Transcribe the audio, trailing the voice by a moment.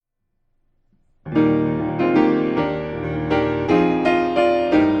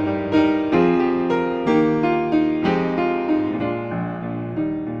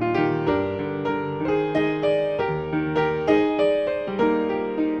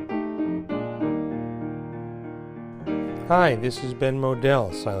Hi, this is Ben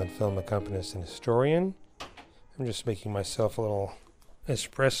Modell, silent film accompanist and historian. I'm just making myself a little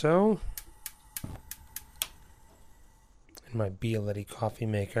espresso in my Bialetti coffee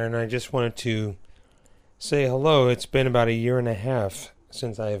maker, and I just wanted to say hello. It's been about a year and a half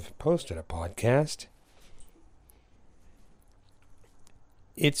since I've posted a podcast.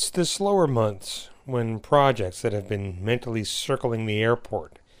 It's the slower months when projects that have been mentally circling the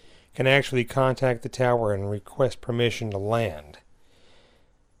airport can actually contact the tower and request permission to land.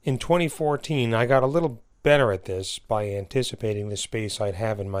 In 2014, I got a little better at this by anticipating the space I'd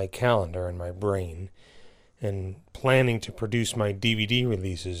have in my calendar and my brain, and planning to produce my DVD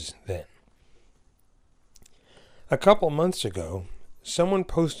releases then. A couple months ago, someone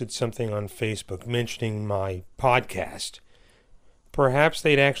posted something on Facebook mentioning my podcast. Perhaps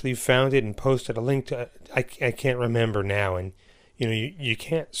they'd actually found it and posted a link to it. I can't remember now, and you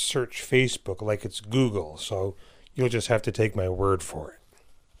can't search Facebook like it's Google, so you'll just have to take my word for it.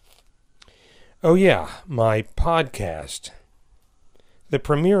 Oh yeah, my podcast. The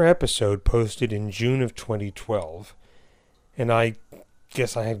premiere episode posted in June of 2012, and I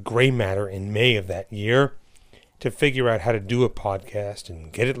guess I had gray matter in May of that year to figure out how to do a podcast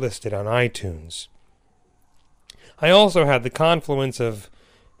and get it listed on iTunes. I also had the confluence of,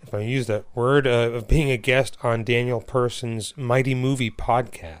 if I use that word, of being a guest on Daniel Person's Mighty Movie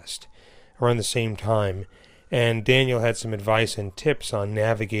podcast around the same time, and Daniel had some advice and tips on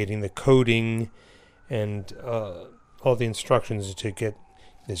navigating the coding and all the instructions to get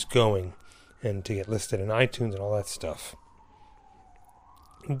this going and to get listed in iTunes and all that stuff.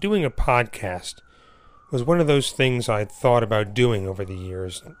 Doing a podcast was one of those things I'd thought about doing over the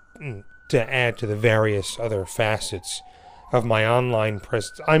years to add to the various other facets of my online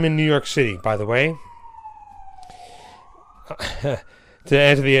presence. I'm in New York City, by the way. To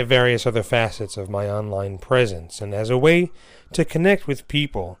add to the various other facets of my online presence, and as a way to connect with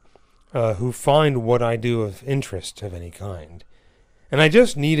people who find what I do of interest of any kind. And I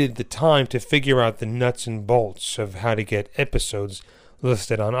just needed the time to figure out the nuts and bolts of how to get episodes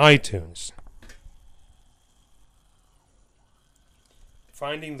listed on iTunes.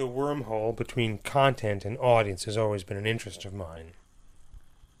 Finding the wormhole between content and audience has always been an interest of mine.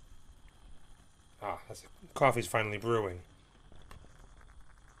 Coffee's finally brewing.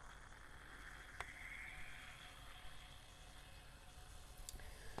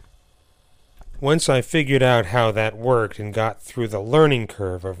 Once I figured out how that worked and got through the learning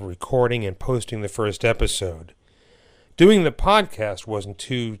curve of recording and posting the first episode, doing the podcast wasn't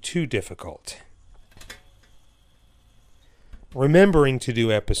too difficult. Remembering to do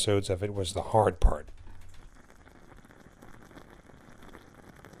episodes of it was the hard part.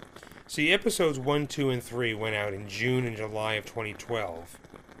 See, episodes 1, 2, and 3 went out in June and July of 2012.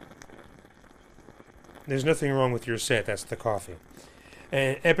 There's nothing wrong with your set, that's the coffee.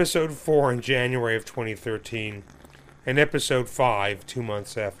 And episode 4 in January of 2013, and episode 5 2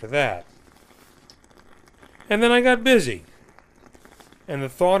 months after that. And then I got busy. And the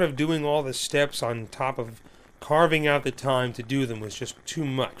thought of doing all the steps on top of carving out the time to do them was just too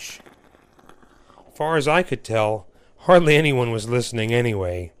much. As far as I could tell, hardly anyone was listening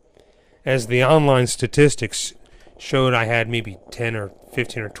anyway, as the online statistics showed I had maybe 10 or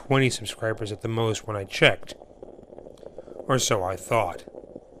 15 or 20 subscribers at the most when I checked. Or so I thought.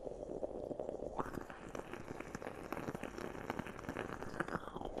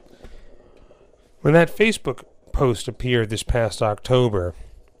 When that Facebook post appeared this past October,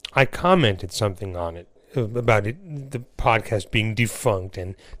 I commented something on it, about the podcast being defunct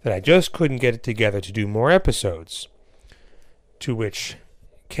and that I just couldn't get it together to do more episodes. To which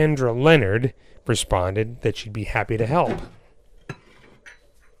Kendra Leonard responded that she'd be happy to help.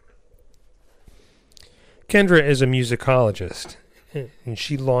 Kendra is a musicologist, and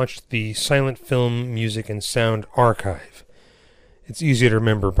she launched the Silent Film Music and Sound Archive. It's easy to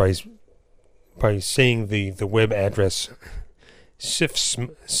remember by saying the web address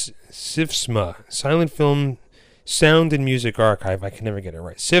SIFSMA, Silent Film Sound and Music Archive. I can never get it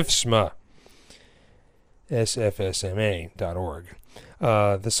right. SIFSMA, SFSMA.org.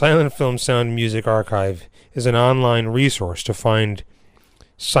 The Silent Film Sound and Music Archive is an online resource to find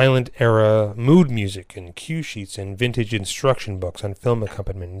silent-era mood music and cue sheets and vintage instruction books on film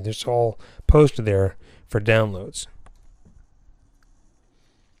accompaniment. It's all posted there for downloads.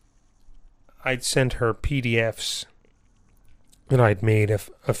 I'd sent her PDFs and I'd made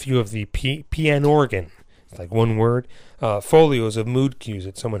a few of the piano organ, it's like one word, folios of mood cues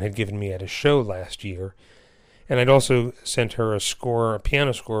that someone had given me at a show last year. And I'd also sent her a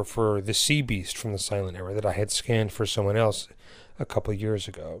piano score for The Sea Beast from the Silent Era that I had scanned for someone else a couple years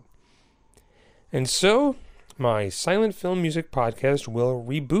ago. And so my silent film music podcast will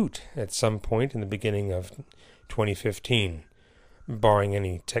reboot at some point in the beginning of 2015, barring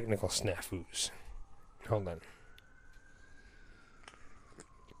any technical snafus. Hold on.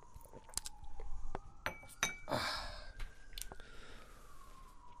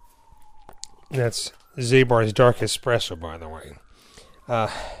 That's Zabar's Dark Espresso, by the way.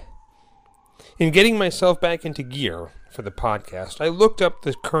 In getting myself back into gear for the podcast, I looked up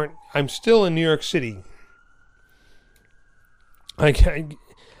the current... I'm still in New York City. I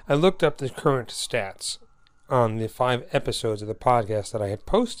looked up the current stats on the 5 episodes of the podcast that I had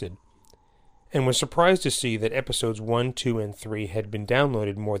posted, and was surprised to see that episodes 1, 2, and 3 had been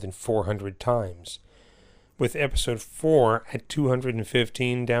downloaded more than 400 times, with episode 4 at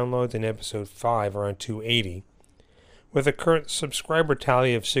 215 downloads and episode 5 around 280, with a current subscriber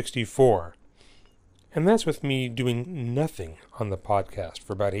tally of 64. And that's with me doing nothing on the podcast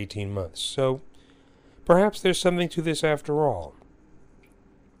for about 18 months. So perhaps there's something to this after all.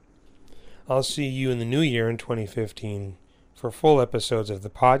 I'll see you in the new year in 2015 for full episodes of the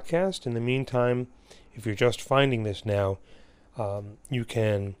podcast. In the meantime, if you're just finding this now, you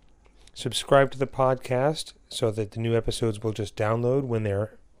can subscribe to the podcast so that the new episodes will just download when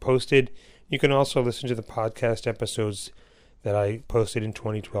they're posted. You can also listen to the podcast episodes that I posted in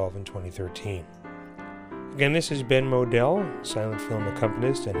 2012 and 2013. Again, this is Ben Modell, silent film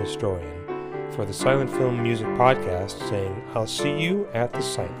accompanist and historian, for the Silent Film Music Podcast, saying, I'll see you at the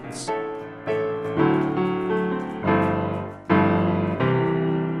silence.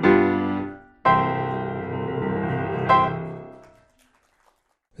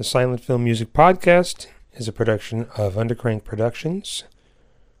 The Silent Film Music Podcast is a production of Undercrank Productions.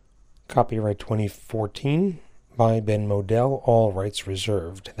 Copyright 2014 by Ben Modell, all rights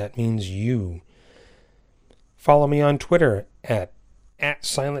reserved. That means you. Follow me on Twitter at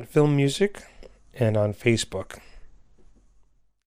Silent Film Music and on Facebook.